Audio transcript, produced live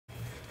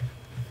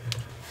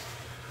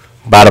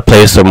About to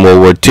play some World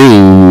War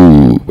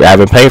II. We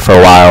haven't played for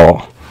a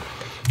while.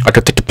 I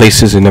could take the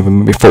places I've never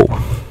been before.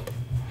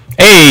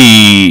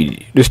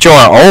 Hey, this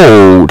joint.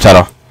 Oh,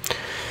 Tana.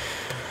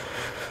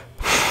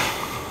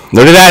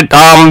 Look at that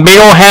big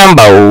old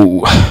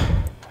Hambo.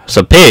 It's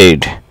a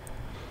pig.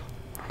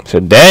 It's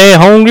a dead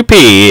hungry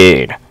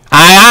pig.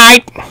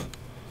 Aye.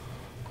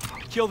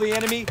 Kill the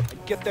enemy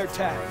and get their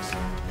tags.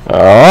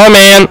 Oh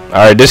man.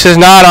 Alright, this is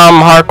not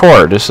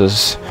hardcore. This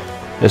is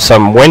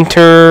some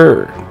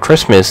winter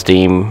Christmas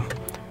theme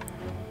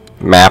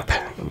map,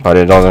 but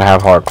it doesn't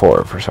have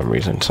hardcore for some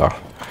reason, so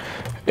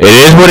it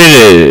is what it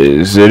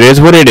is. It is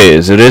what it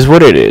is. It is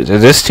what it is.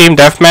 Is this team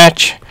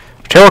deathmatch?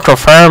 Total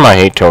Farm? I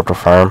hate Total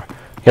Farm.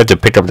 You have to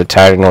pick up the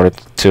tag in order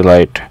to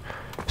like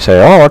say,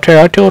 oh, okay,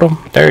 I killed him.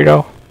 There you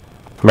go.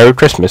 Merry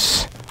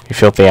Christmas, you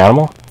filthy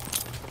animal,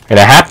 and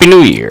a Happy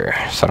New Year.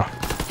 So,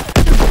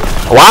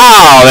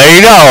 wow, there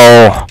you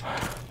go.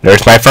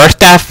 There's my first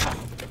death.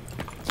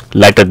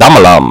 Like the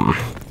Dumalum.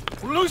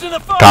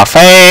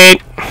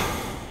 Coffee.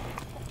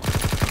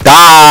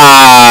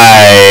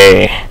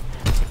 Die.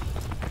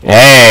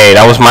 Hey,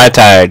 that was my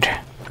tag.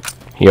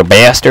 You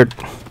bastard.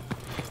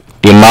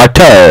 In my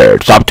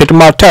turd. Stop taking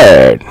my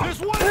turd.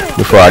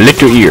 Before I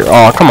lick your ear.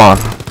 Oh, come on.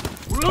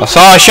 I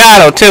saw a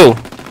shadow too.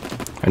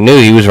 I knew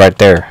he was right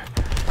there.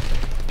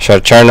 Should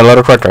have turned a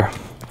little quicker.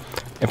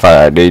 If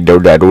I did do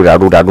that.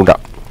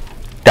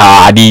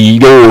 Da dee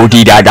do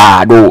dee da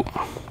da do.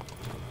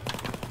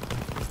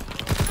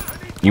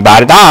 You about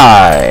to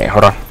die.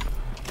 Hold on.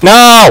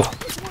 No!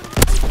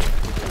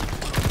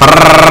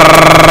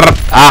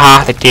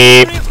 Aha, the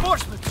tip.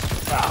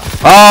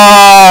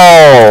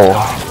 Oh!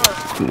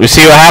 You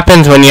see what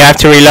happens when you have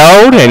to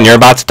reload and you're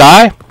about to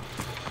die?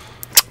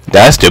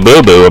 That's the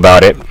boo-boo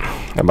about it.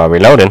 About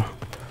reloading.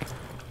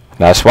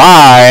 That's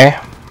why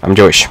I'm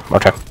Jewish.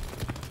 Okay.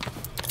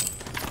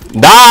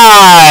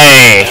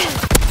 Die!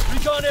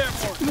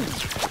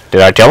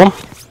 Did I kill him?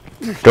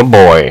 Good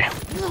boy.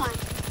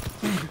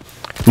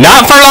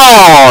 Not for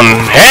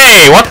long!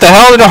 Hey, what the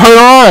hell is going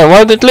on?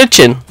 Why is it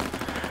glitching?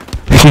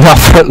 Not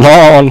for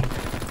long.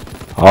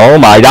 Oh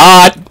my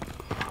god.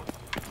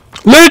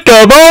 Lick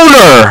the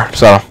boner!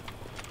 So.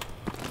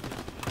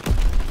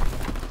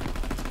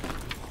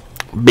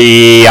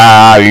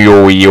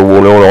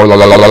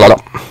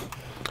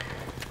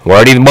 Where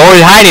are these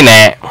boys hiding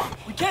at?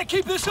 We can't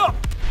keep this up.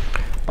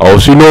 I don't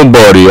see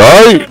nobody,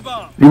 alright?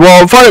 You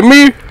wanna fight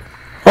me?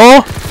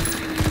 Huh?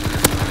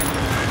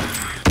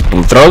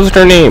 Throw this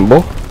grenade,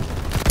 boy.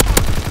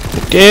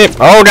 Okay.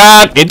 Oh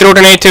god, he threw a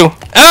grenade too.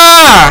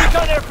 Ah!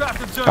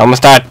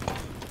 Almost died.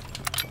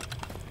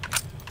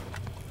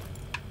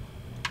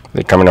 Is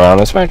he coming around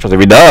this way? Because if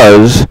he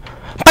does,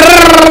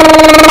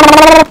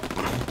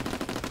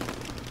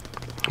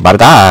 about to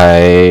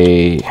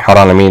die. Hold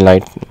on, let me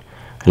like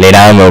lay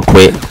down real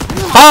quick.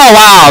 Oh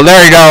wow,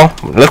 there you go.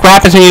 Look what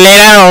happens when you lay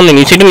down and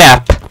you take a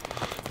nap.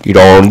 You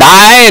don't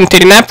die and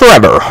take a nap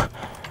forever.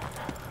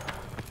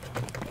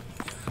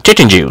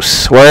 Chicken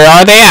juice. Where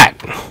are they at?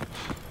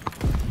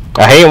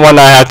 I hate when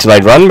I have to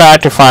like run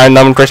back to find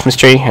them Christmas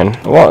tree and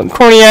what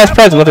corny ass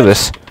present. Look at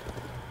this.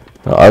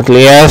 The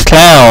ugly ass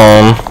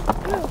clown.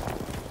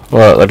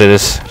 Well, look at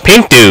this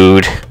pink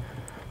dude.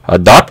 A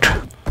duck.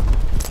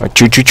 A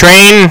choo choo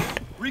train.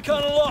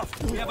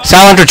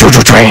 Silent choo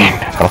choo train.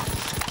 Oh.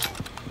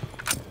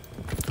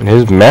 And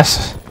his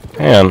mess.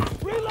 Man.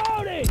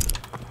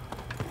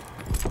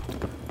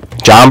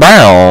 John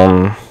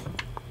Brown.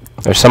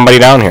 There's somebody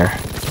down here.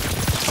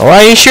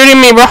 Why are you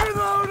shooting me, bro?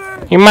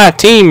 You're my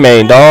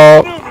teammate,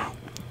 dog.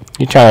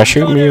 You trying to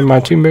shoot me, my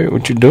teammate?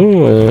 What you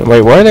doing?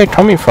 Wait, where are they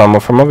coming from?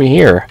 From over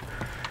here.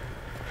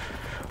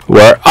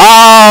 Where?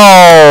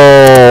 Oh!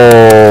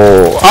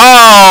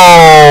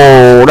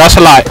 Oh! That's a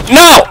lie.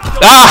 No!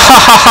 Ah, ha,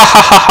 ha,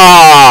 ha, ha,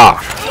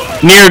 ha.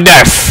 Near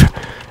death.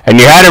 And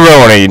you had to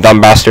ruin it, you dumb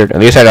bastard. At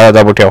least I got a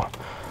double kill.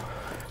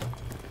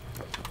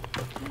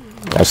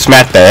 I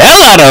smacked the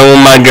hell out of him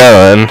with my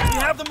gun.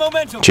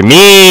 What you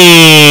mean?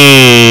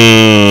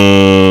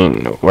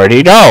 Where'd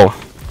he go?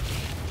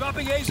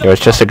 It was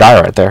just a guy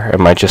right there. It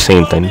might just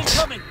seem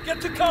things.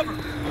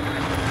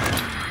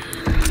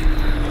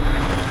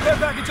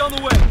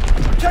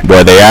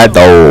 Where they at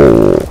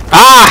though?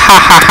 Ah ha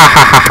ha ha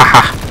ha ha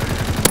ha!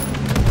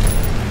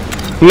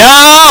 No!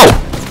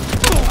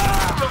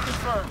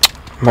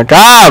 My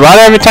god, why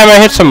every time I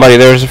hit somebody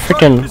there's a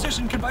freaking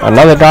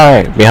another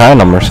guy behind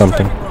them or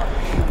something.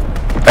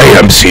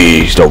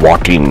 AMC's the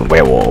walking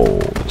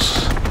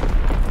werewolves.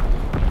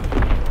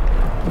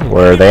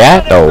 Where are they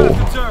at though?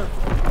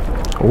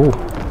 Ooh.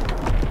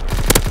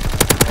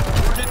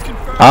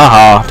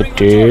 Aha,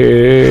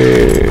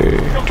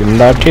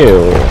 didn't I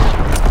kill?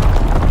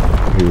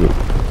 You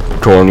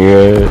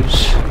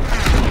cornies.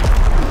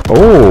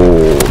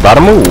 Oh, about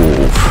to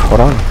move.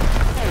 Hold on.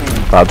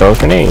 About to throw a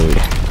grenade.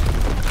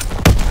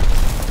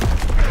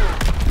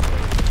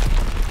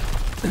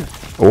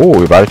 Oh,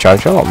 we about to try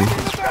to kill him.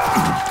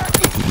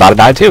 About to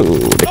die too.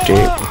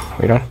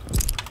 We done.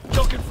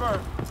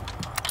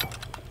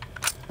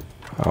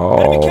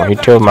 Oh, he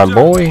killed my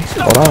boy.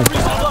 Hold on.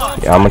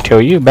 Yeah, I'm gonna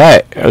kill you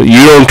back. You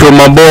don't kill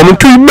my boy, I'm gonna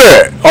kill you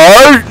back.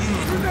 Alright?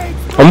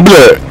 I'm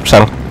blood,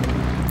 son.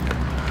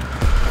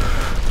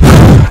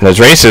 There's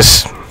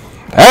racist.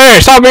 Hey,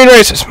 stop being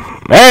racist.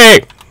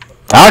 Hey!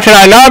 How can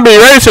I not be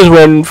racist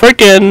when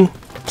freaking...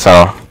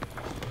 So,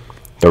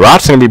 The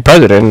Rock's gonna be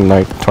president in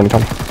like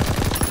 2020.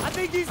 I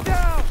think he's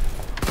down.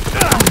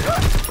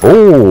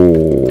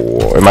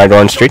 Oh, am I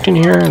going straight in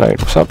here? Like,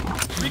 what's up?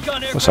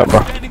 What's up, bro?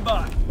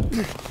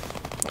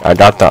 I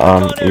got the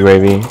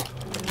UAV.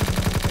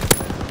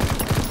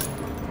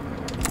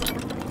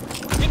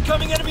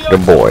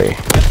 Good boy.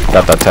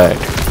 Got that tag.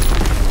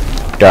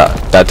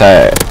 Got that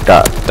tag.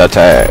 Got that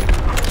tag.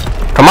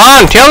 Come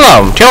on, kill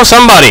him. Kill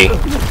somebody.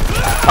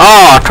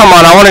 Oh, come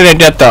on. I wanted to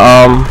get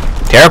the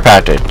care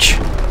package.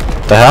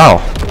 What the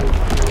hell?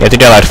 You have to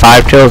get like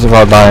 5 kills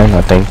without dying,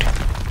 I think,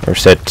 or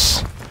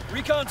 6.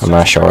 I'm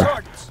not sure,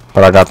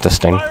 but I got this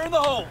thing.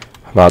 I'm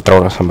about to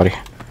throw it at somebody.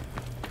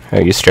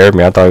 Hey, you scared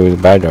me. I thought he was a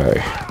bad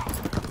guy.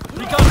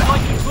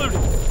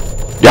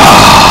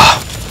 Yeah.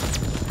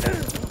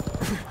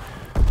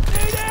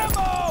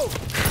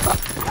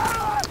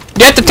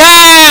 Get the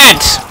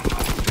tanks!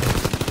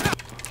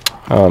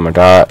 Oh my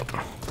god.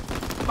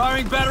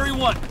 Firing battery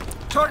 1.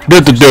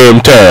 Get the damn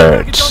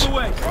tanks!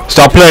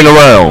 Stop playing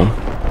around.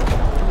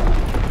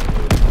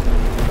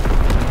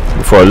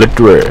 Before I lick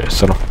the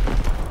rest.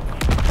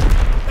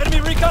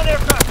 Enemy recon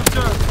aircraft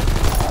observed.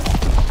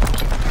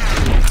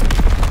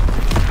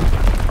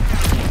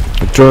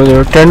 Throw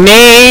their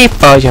grenade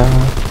fire.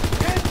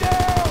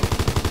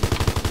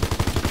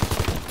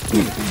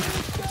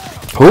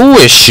 Who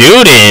is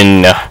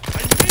shooting?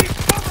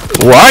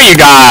 Who are you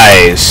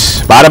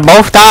guys? About to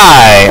both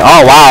die.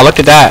 Oh wow, look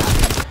at that.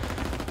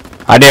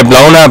 I did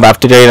blown up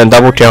after getting a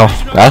double kill.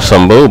 That's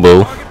some boo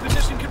boo.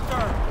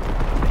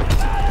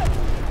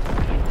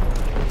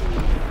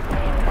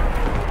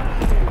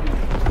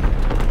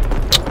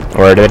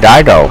 Where did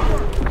I go?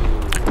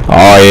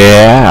 Oh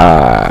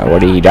yeah, where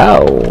did he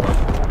go?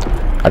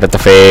 I got the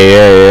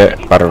fair.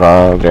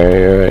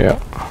 Yeah.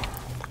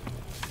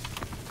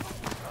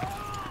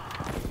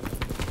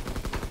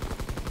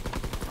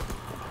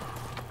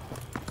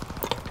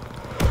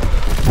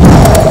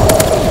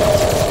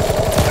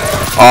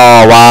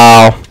 Oh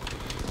wow!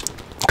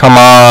 Come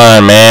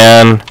on,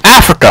 man!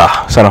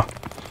 Africa, son of.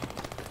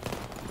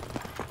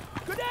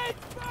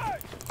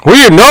 Where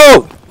you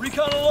know?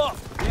 Recon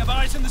aloft. We have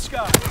eyes in the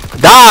sky.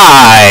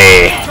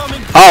 Die!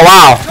 Oh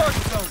wow!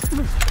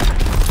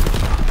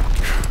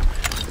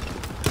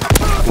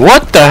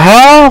 What the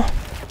hell?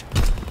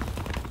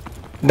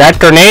 That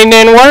grenade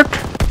didn't work?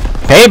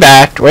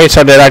 Payback. Wait,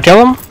 so did I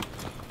kill him?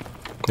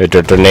 Did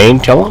the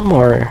grenade kill him,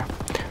 or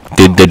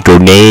did the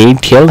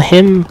grenade kill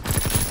him?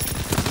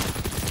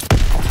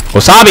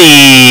 Wasabi!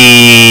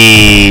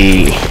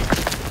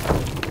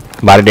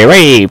 Body day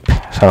rape.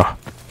 So.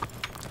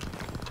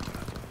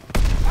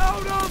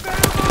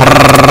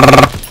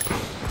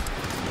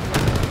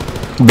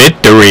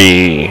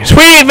 Victory!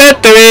 Sweet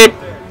victory!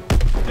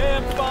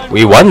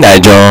 We won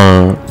that,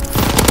 John.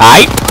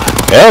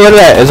 Yeah, look at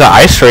that. It's an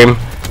ice cream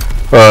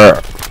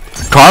or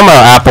karma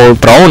apple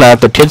thrown at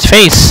the kid's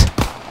face.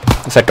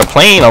 It's like a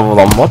plane over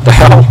them. What the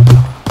hell?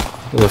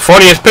 The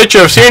funniest picture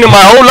I've seen in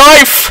my whole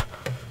life.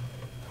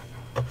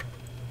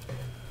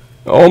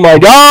 Oh my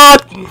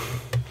god!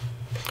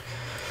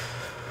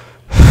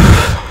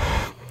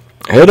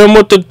 Hit him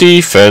with the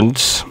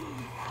defense.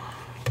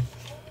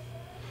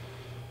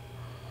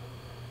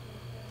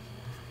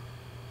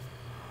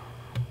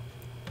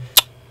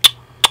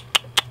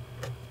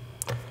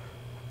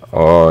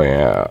 Oh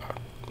yeah.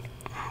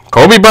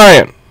 Kobe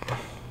Bryant.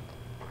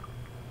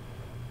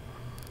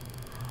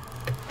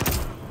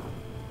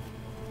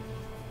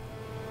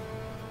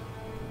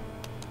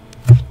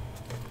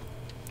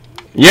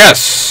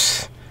 Yes.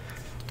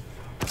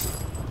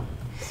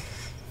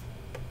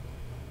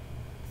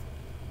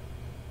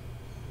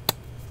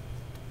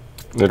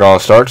 Did all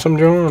start some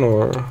John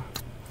or?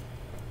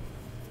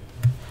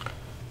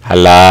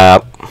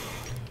 Hello.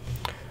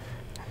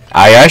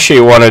 I actually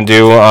want to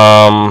do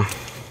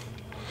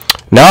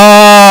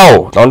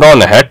No! Don't go in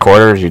the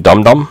headquarters, you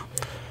dum-dum.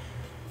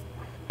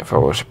 If I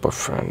was a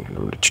friend,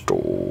 let's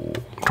go.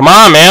 Come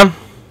on, man!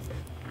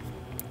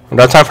 I don't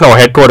have time for no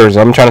headquarters.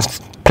 I'm trying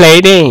to play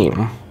a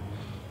game.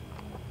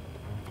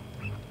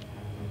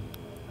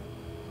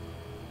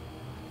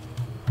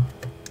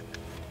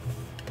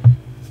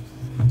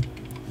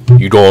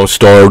 You don't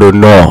start it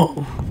now.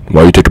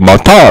 Why you taking my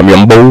time,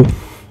 young boy?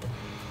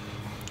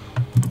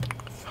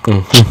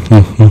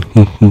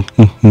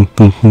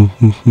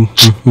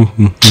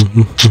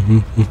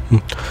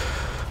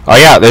 Oh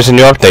yeah, there's a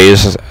new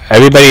update.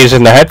 Everybody's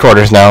in the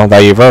headquarters now, the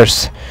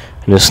Uverse.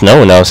 And it's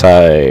snowing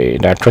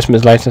outside. That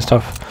Christmas lights and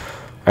stuff.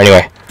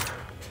 Anyway.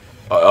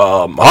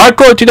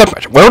 Hardcore to the...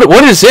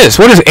 What is this?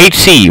 What is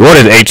HC?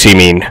 What does HC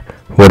mean?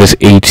 What does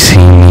HC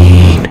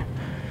mean?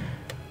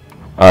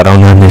 I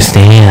don't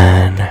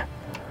understand.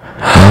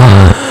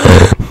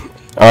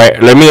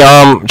 Alright, let me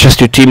just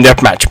do team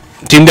deathmatch.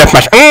 Team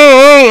deathmatch.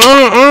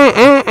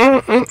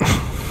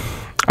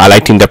 I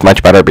like Team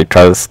Deathmatch better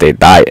because they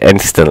die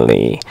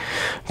instantly.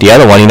 The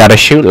other one, you gotta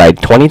shoot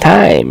like 20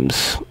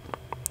 times.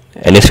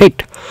 And it's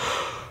faked.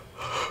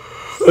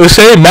 The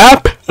same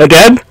map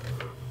again?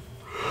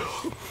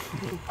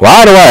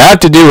 Why do I have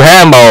to do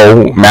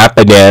Hambo map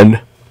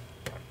again?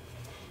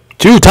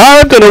 2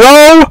 times in a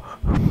row?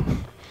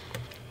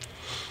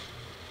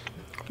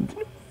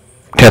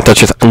 Can't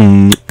touch this.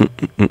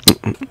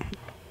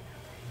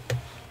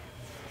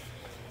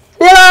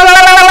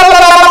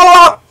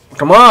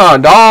 Come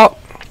on, dog.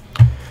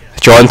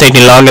 Jordan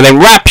taking longer than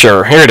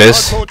Rapture. Here it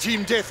is.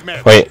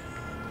 Wait.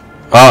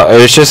 Oh,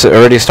 it's just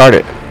already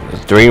started.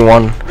 It's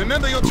 3-1.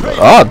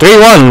 Oh,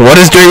 3-1. What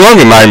does 3-1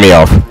 remind me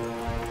of?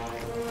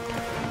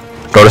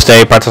 Go to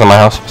stay, practice on my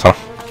house. So.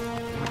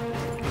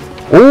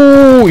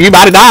 Ooh, you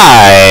about to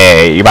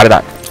die. You about to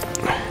die.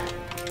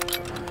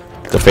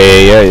 The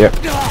yeah.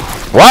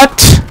 What?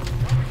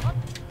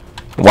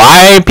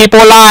 Why people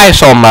lie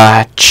so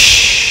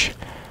much?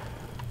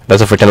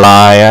 That's a freaking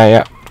lie.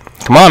 Yeah.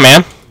 Come on,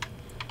 man.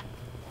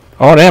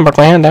 Oh, damn, broke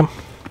my hand, damn.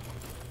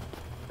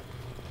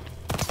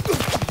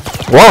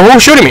 Whoa,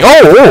 who's shooting me?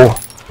 Oh!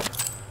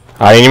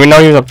 I didn't even know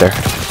he was up there.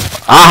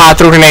 Aha,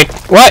 threw a grenade.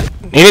 What?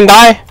 He didn't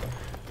die?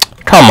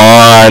 Come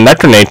on, that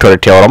grenade could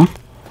have killed him.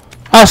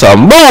 That's a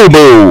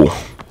boo-boo!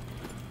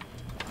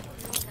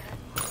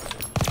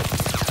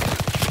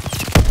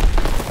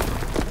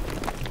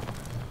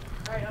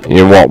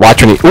 You won't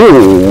watch any.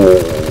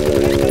 Ooh!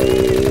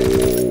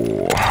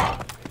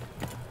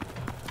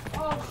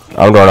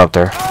 I'm going up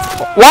there.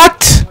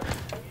 What?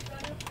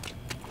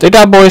 They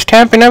got boys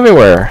camping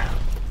everywhere.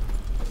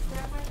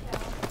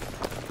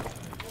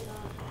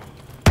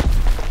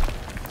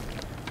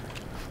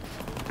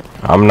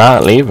 I'm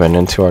not leaving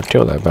until I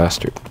kill that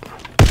bastard.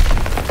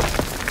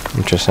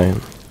 I'm just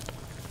saying.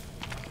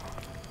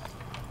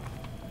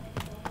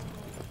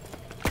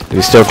 Is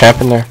he still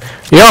camping there?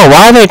 Yo,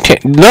 why are they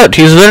look,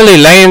 he's literally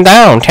laying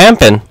down,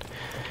 camping.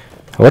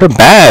 What a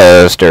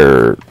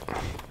bastard.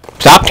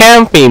 Stop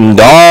camping,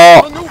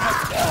 dog.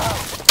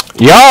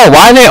 Yo,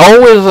 why are they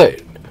always like...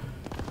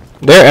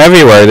 They're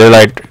everywhere. They're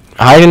like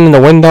hiding in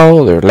the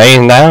window. They're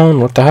laying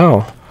down. What the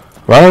hell?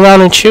 Run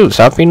around and shoot.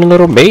 Stop being a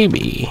little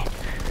baby.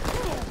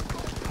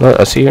 Look,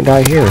 I see a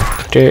guy here.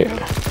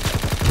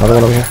 Another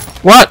one over here.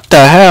 What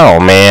the hell,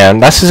 man?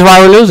 This is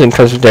why we're losing,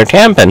 because they're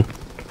camping.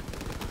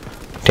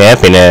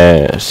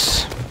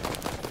 Campiness.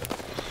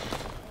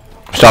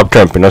 Stop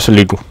camping. That's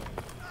illegal.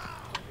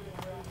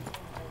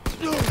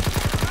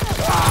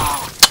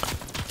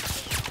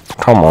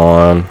 Come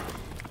on.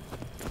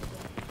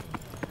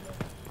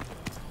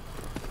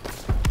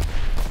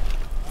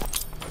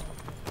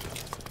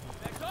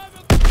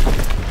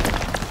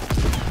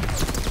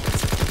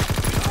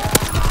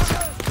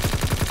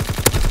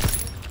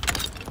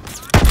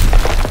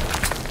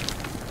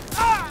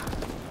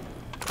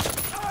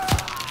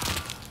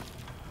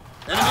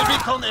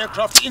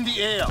 Aircraft in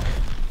the air.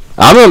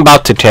 I'm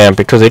about to camp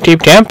because they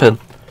keep camping.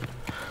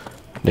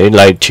 They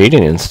like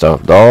cheating and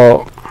stuff,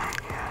 dog.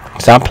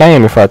 Stop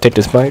playing before I take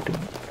this bite.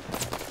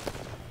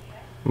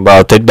 I'm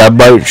about to take that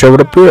bite, shove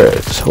it up your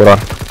ass. Hold on.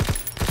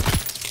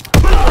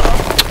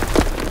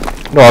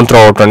 Don't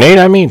throw a grenade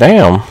at me,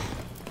 damn.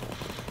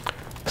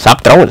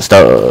 Stop throwing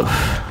stuff.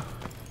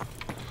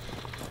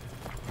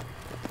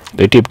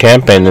 They keep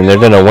camping and they're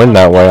gonna win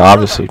that way,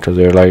 obviously, because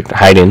they're like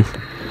hiding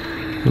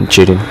and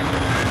cheating.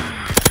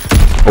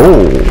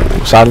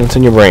 Oh, silence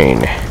in your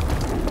brain.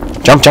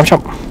 Jump, jump,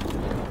 jump.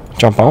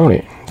 Jump on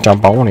it.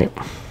 Jump on it.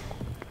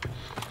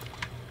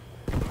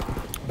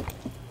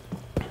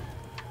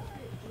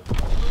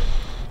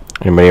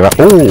 Anybody about?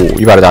 Oh,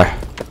 you about to die.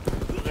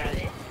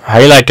 How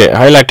you liked it?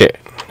 How you liked it?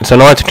 It's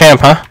annoying to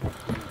camp, huh?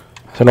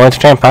 It's annoying to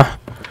camp, huh?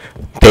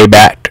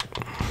 Payback.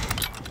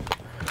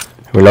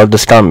 Reload the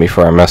stun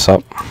before I mess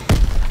up.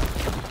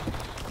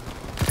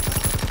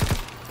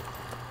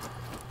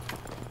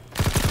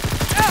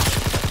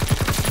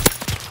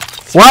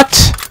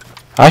 What?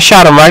 I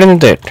shot him right in the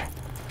dick.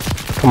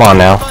 Come on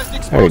now.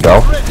 There you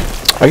go.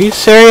 Are you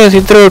serious?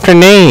 He threw a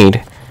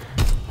grenade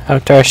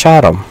after I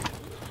shot him.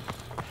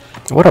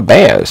 What a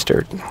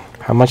bastard.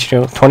 How much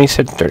do you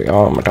 26, 30.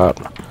 Oh my god.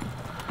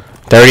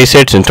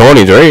 36 and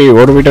 23.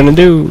 What are we gonna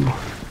do?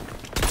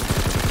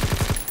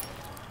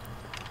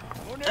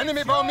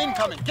 Enemy bomb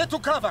incoming. Get to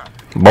cover.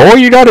 Boy,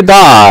 you gotta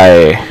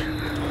die.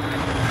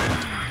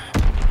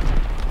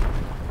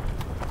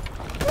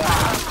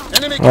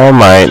 Oh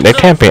my, they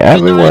can't be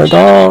everywhere,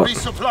 dog.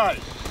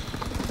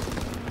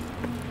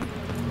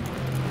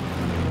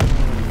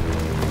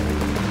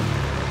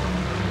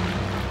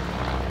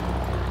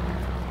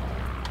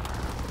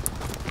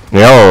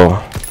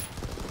 Yo.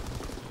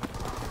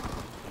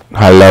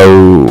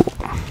 Hello.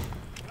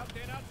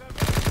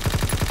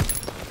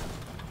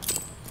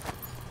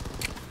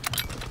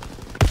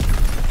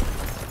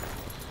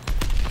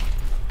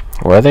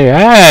 Where they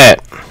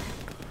at?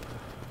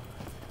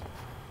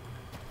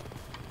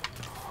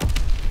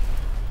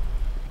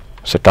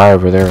 There's a guy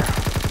over there.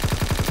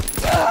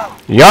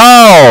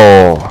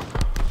 Yo!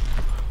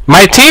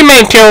 My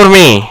teammate killed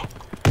me!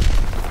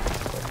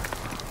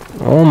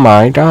 Oh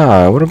my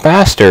god, what a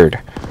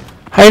bastard.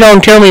 How you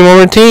don't kill me when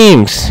we're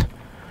teams?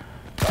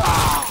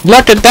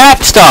 Look at that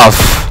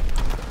stuff!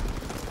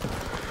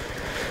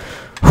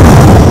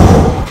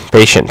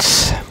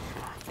 Patience.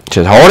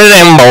 Just hold it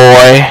in,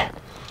 boy.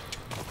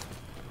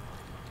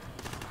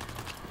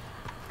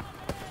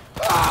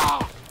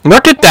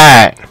 Look at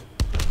that!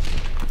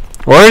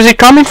 Where is it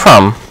coming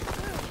from?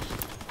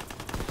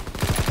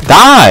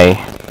 Die!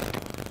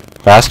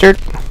 Bastard.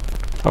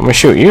 I'm gonna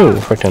shoot you,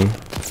 frickin'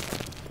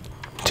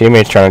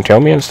 teammates trying to kill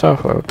me and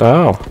stuff. What the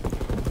hell?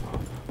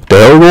 What the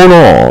hell going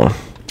on?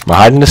 I'm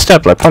hiding the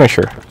step like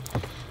Punisher.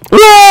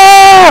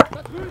 Ah!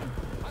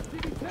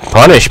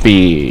 Punish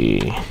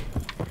me.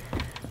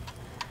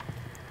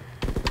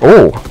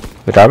 Oh,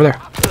 the guy over there.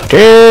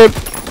 Tip.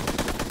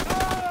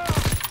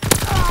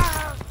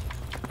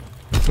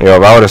 Yo,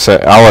 if I would have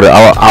said,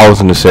 I was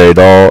gonna say,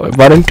 dog, if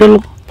I didn't kill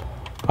him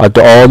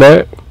after all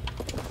that,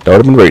 that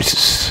would have been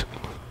racist.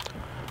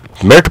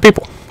 American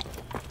people.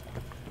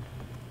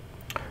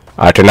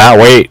 I cannot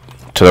wait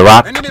till The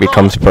Rock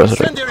becomes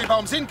president.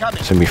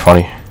 It's gonna be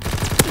funny.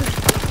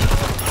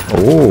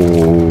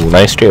 Oh,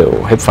 nice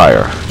kill. Hip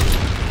fire.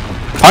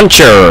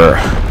 Puncher!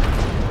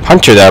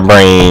 Puncher that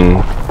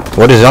brain.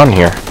 What is on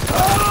here?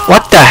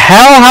 What the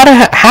hell?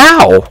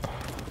 How?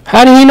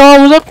 How did he know I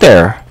was up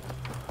there?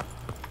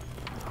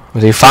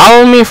 Was he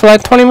following me for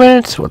like 20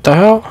 minutes? What the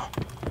hell?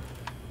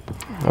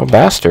 Oh,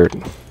 bastard.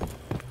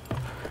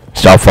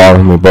 Stop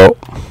following me, bro.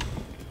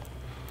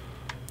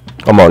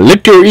 I'm gonna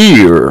lick your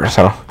ears,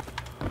 huh?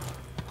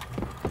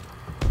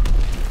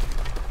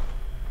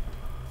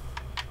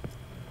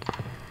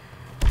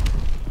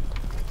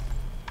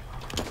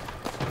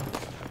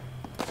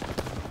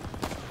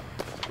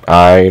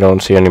 I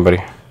don't see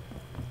anybody.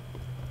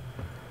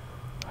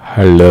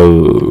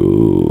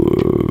 Hello.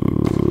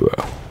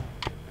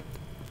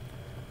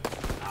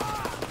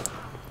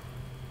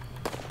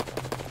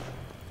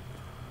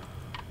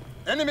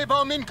 Enemy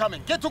bomb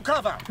incoming. Get to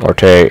cover.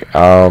 Okay,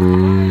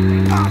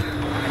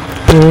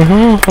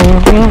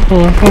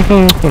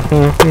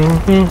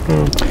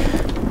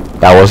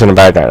 that wasn't a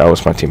bad guy, that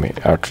was my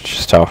teammate. I could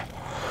just tell.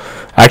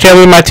 I can't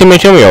believe my teammate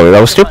killed me over. That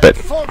was stupid.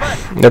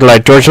 Looked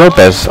like George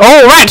Lopez.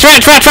 Oh, rats!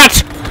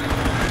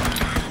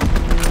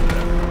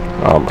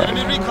 Oh man.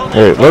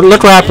 Hey,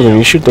 look what happens when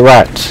you shoot the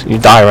rats. You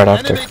die right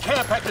after.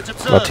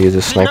 I'm about to use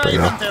a sniper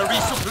now.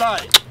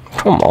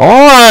 Come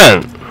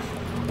on!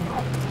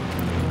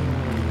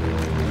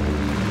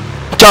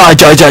 Ja.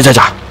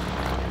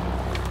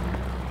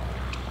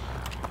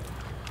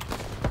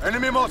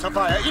 Enemy mortar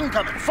fire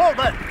incoming. Fall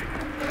back.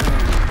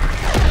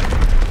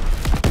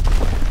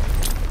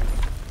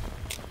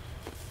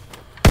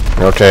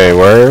 Okay,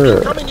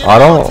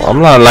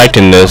 I'm not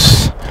liking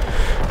this.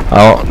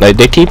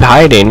 They keep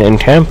hiding and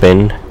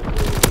camping,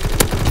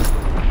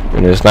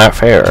 and it's not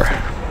fair.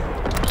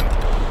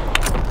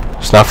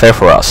 It's not fair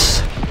for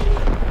us.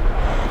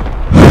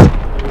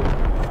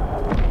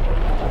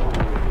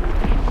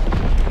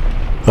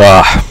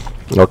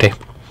 Okay.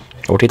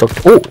 Oh!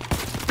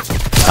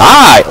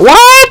 Ah!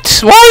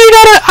 What? Why you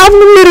gotta... I'm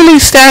literally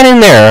standing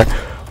there,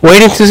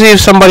 waiting to see if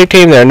somebody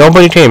came there.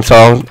 Nobody came,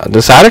 so I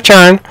decided to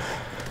turn,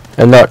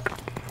 and look.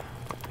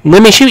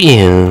 Let me shoot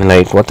you.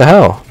 Like, what the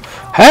hell?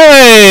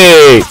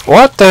 Hey!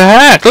 What the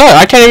heck? Look,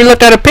 I can't even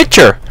look at a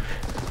picture.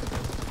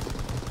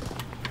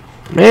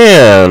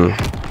 Man.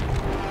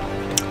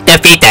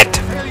 Defeated.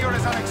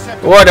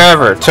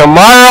 Whatever.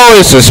 Tomorrow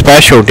is a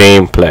special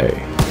gameplay.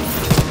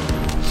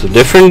 It's a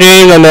different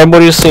game that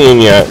nobody's seen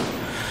yet.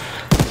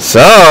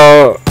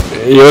 So,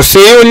 you'll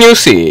see when you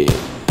see.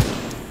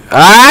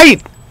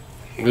 Alright.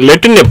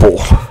 Let the nipple.